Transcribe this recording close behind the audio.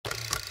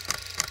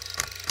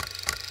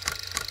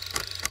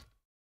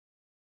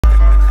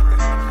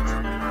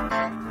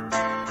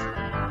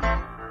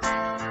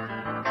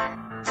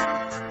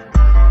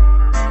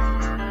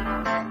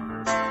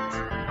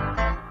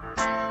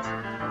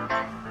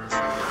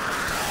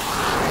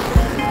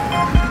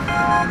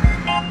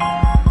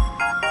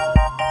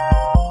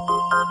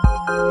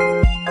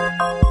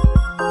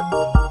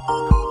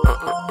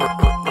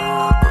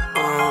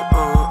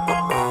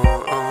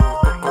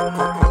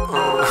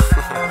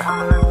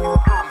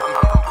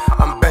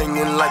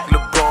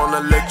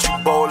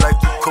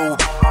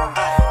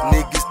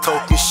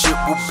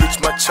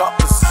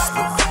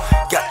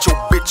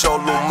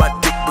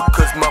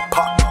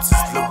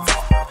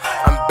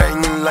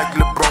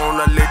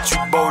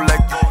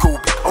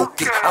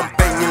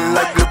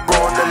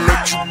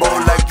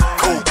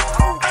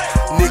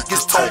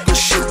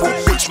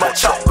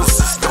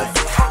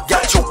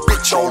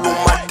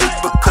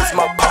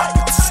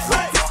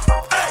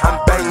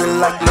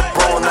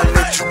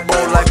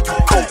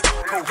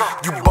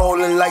You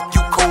ballin' like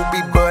you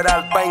Kobe, but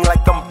I bang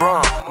like I'm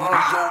Bron.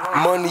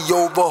 Money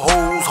over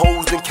hoes,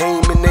 hoes that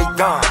came and they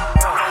gone.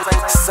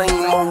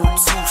 Same old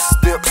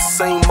two-step,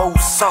 same old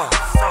song.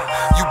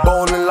 You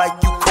ballin' like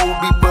you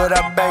Kobe, but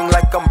I bang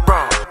like I'm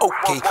Bron.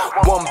 Okay,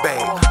 one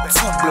bag,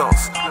 two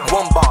blunts,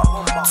 one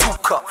bottle, two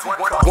cups,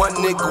 one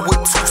nigga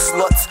with two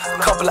sluts.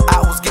 Couple of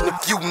hours getting a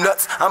few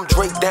nuts. I'm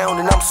draped down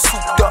and I'm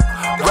souped up,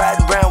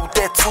 riding around with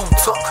that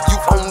two-tuck. You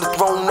on the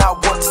throne, I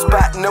want the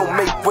spot, no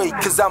make way,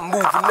 cause I'm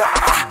moving up.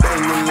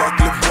 Banging like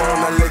LeBron,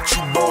 I let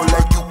you ball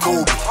like you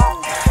Kobe.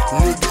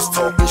 Niggas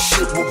talking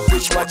shit, well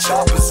bitch, my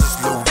choppers is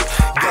loaded.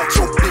 Got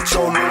your bitch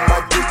all on my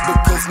dick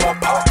because my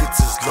pockets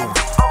is loaded.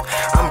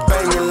 I'm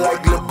banging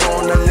like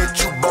LeBron, I let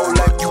you ball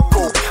like you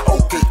Kobe.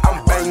 Okay, I'm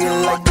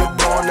banging like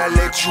LeBron, I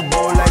let you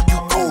ball like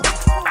you Kobe.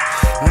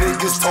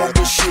 Niggas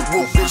talking shit,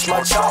 well bitch,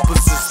 my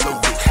choppers is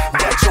loaded.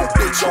 Got your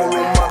bitch all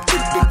on my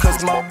dick because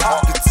my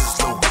pockets is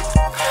loaded.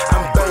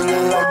 I'm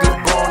banging like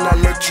LeBron, I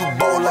let you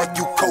ball like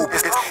you Kobe.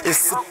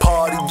 It's a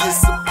party,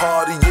 it's a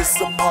party, it's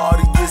a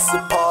party, it's a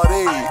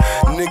party.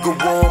 Nigga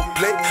won't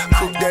play,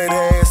 cook that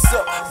ass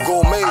up,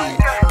 gourmet.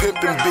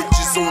 Pimpin'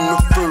 bitches on the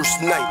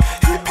first night,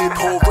 hip hip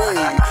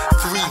hooray.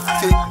 3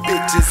 thick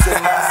bitches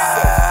and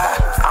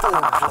myself.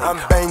 I'm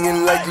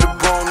banging like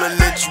LeBron, I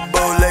let you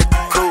ball like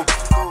you Kobe.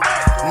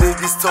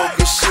 Niggas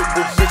talking shit,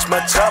 well bitch,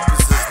 my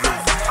choppers is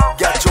loaded.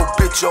 Got your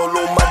bitch all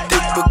on my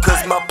dick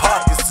because my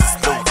pockets is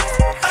loaded.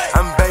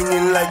 I'm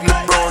banging like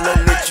LeBron, I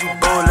let you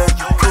ball like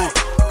you Kobe.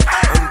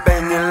 I'm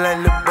banging like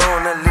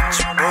LeBron, I let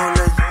you ball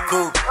like you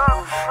Kobe.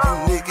 You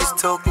niggas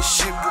talking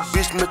shit, well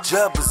bitch, my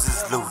choppers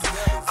is loaded.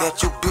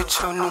 Got your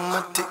bitch all on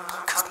my dick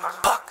because my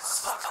pockets